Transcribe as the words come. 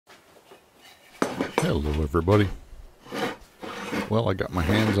Hello everybody. Well, I got my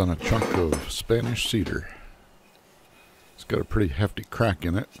hands on a chunk of Spanish cedar. It's got a pretty hefty crack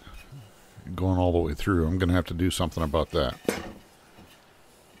in it, going all the way through. I'm going to have to do something about that.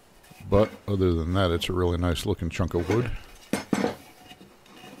 But other than that, it's a really nice looking chunk of wood.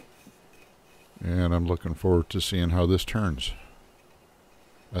 And I'm looking forward to seeing how this turns.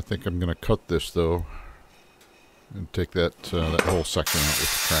 I think I'm going to cut this though, and take that whole section out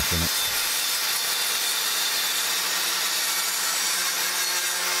with the crack in it.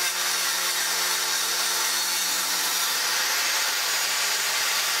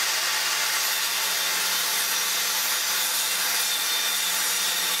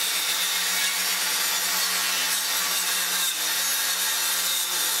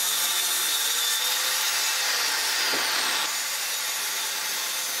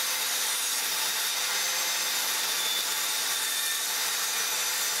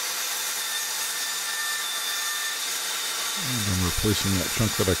 And I'm replacing that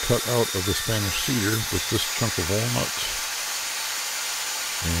chunk that I cut out of the Spanish cedar with this chunk of walnut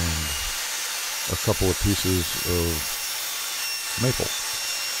and a couple of pieces of maple.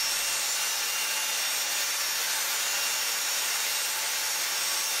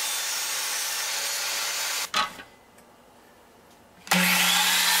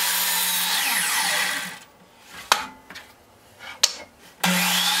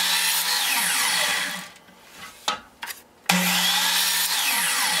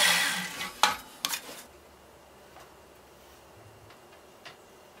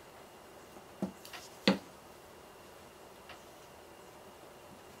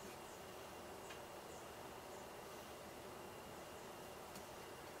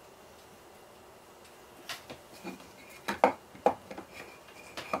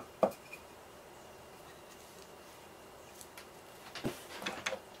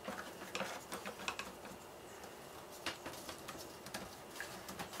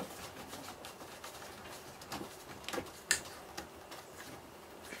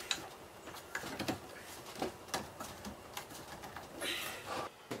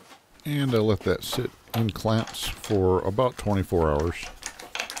 And I let that sit in clamps for about 24 hours.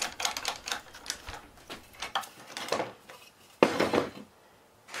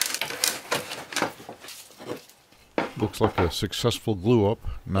 Looks like a successful glue up.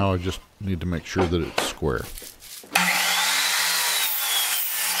 Now I just need to make sure that it's square.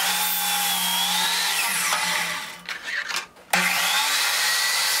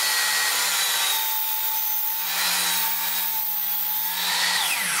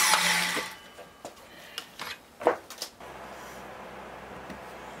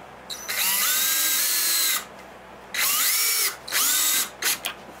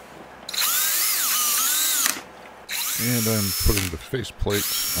 And I'm putting the faceplate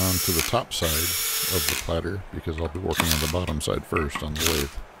onto the top side of the platter because I'll be working on the bottom side first on the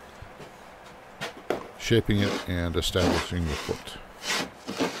lathe. Shaping it and establishing the foot.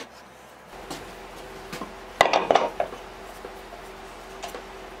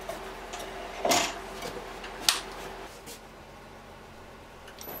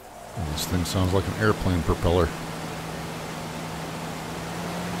 And this thing sounds like an airplane propeller.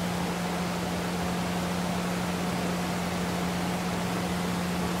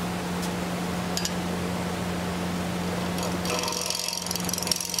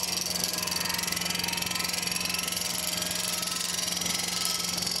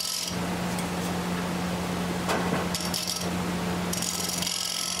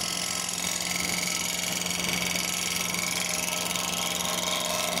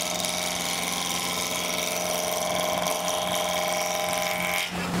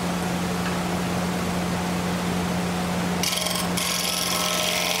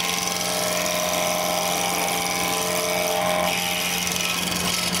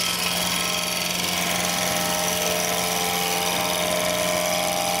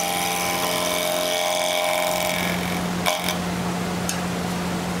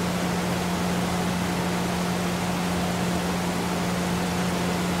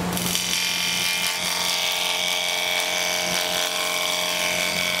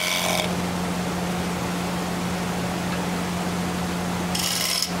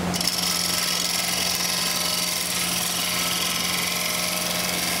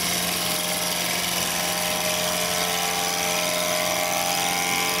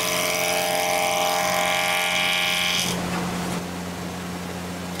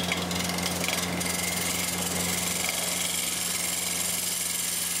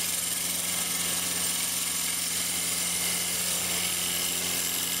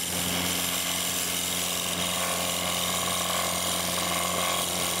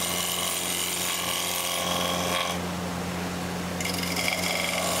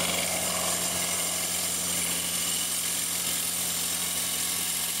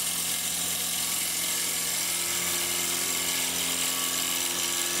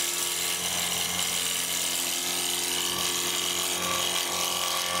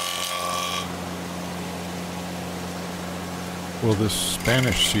 Well, this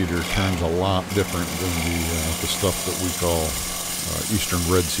Spanish cedar turns a lot different than the stuff that we call Eastern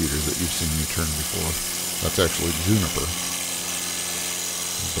Red Cedar that you've seen me turn before. That's actually Juniper.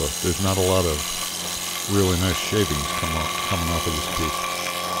 But there's not a lot of really nice shavings coming off of this piece.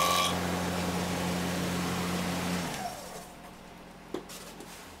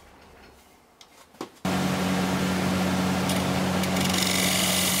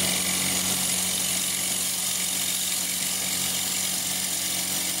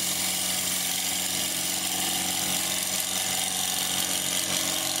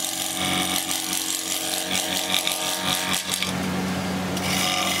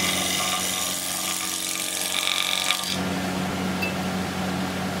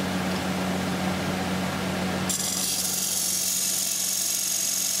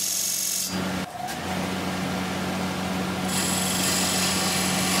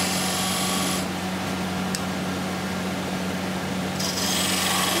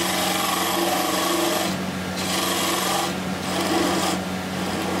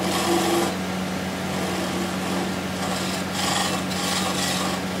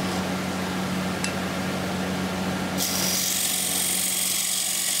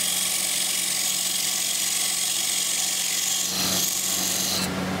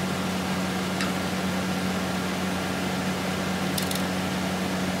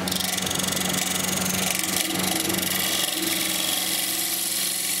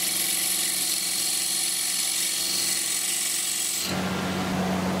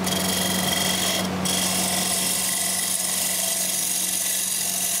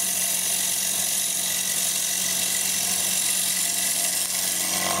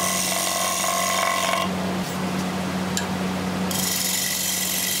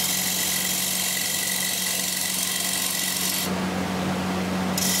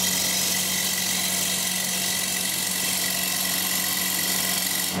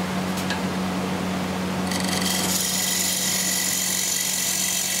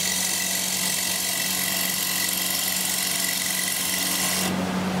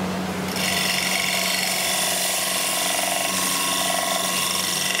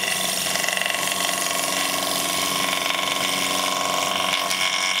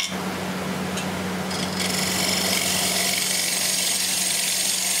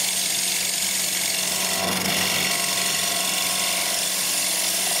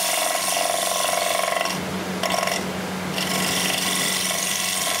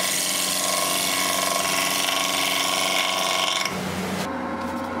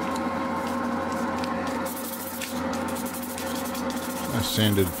 I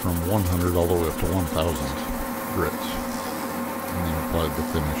sanded from 100 all the way up to 1000 grit and then applied the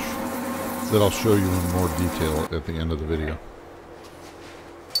finish that I'll show you in more detail at the end of the video.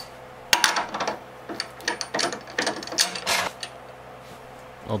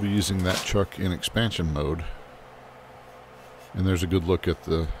 I'll be using that chuck in expansion mode, and there's a good look at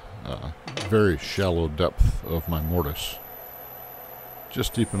the very shallow depth of my mortise.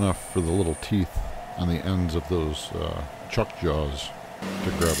 Just deep enough for the little teeth on the ends of those chuck jaws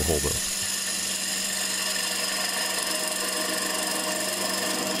to grab a hold of.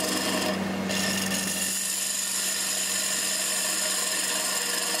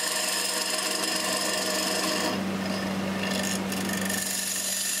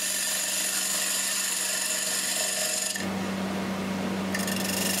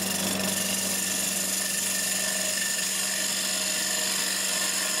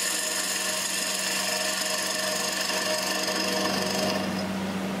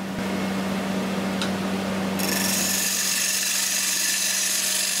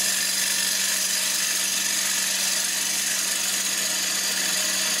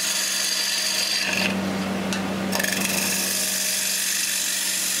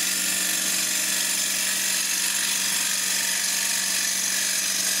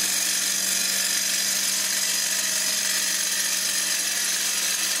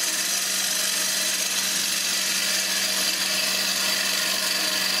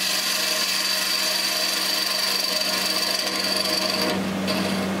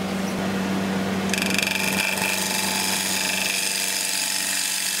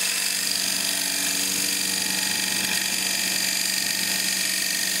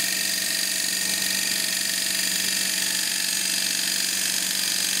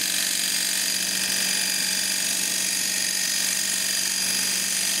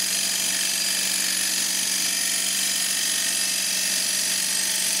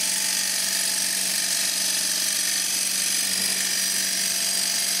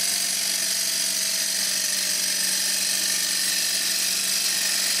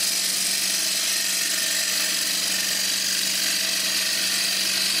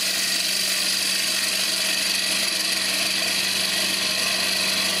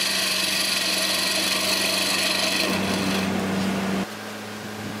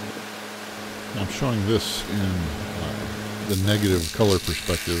 showing this in the negative color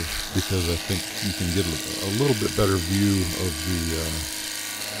perspective because I think you can get a little bit better view of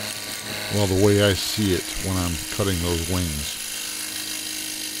the way I see it when I'm cutting those wings.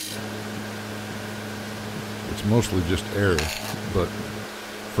 It's mostly just air, but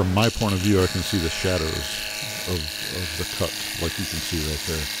from my point of view I can see the shadows of the cut, like you can see right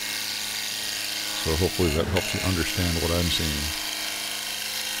there. So hopefully that helps you understand what I'm seeing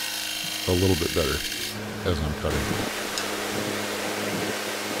a little bit better as I'm cutting.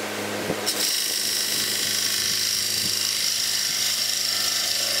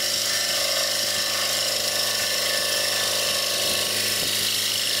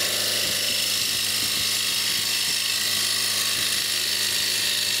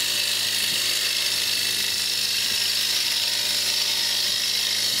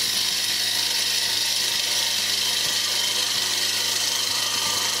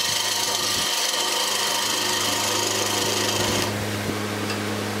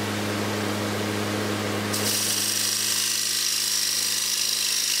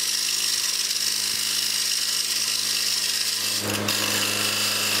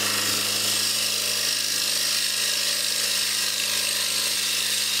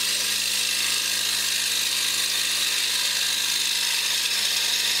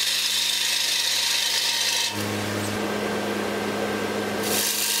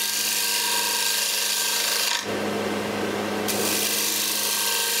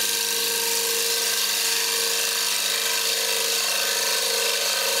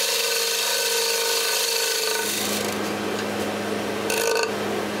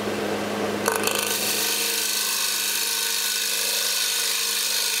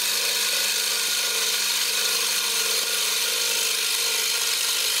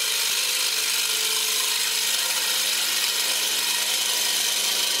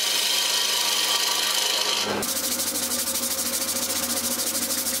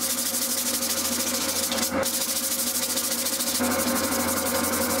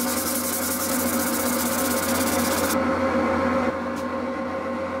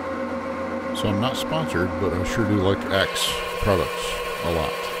 So I'm not sponsored, but I sure do like Axe products a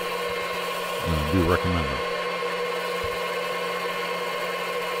lot. And I do recommend them.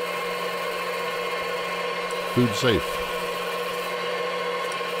 Food safe.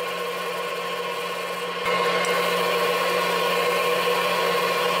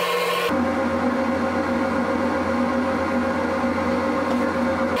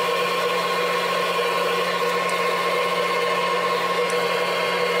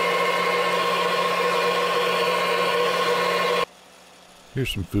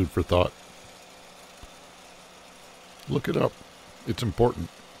 Here's some food for thought. Look it up. It's important.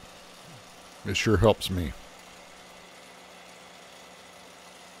 It sure helps me.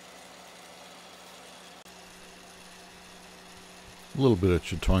 A little bit of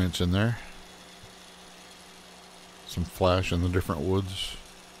chatoyance in there. Some flash in the different woods.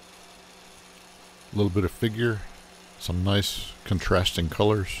 A little bit of figure. Some nice contrasting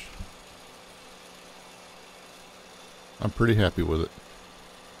colors. I'm pretty happy with it.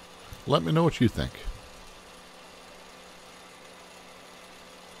 Let me know what you think.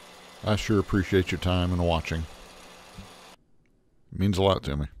 I sure appreciate your time and watching. It means a lot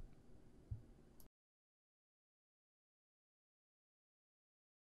to me.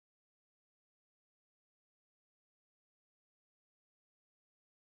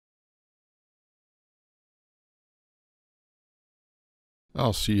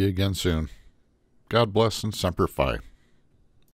 I'll see you again soon. God bless and semper fi.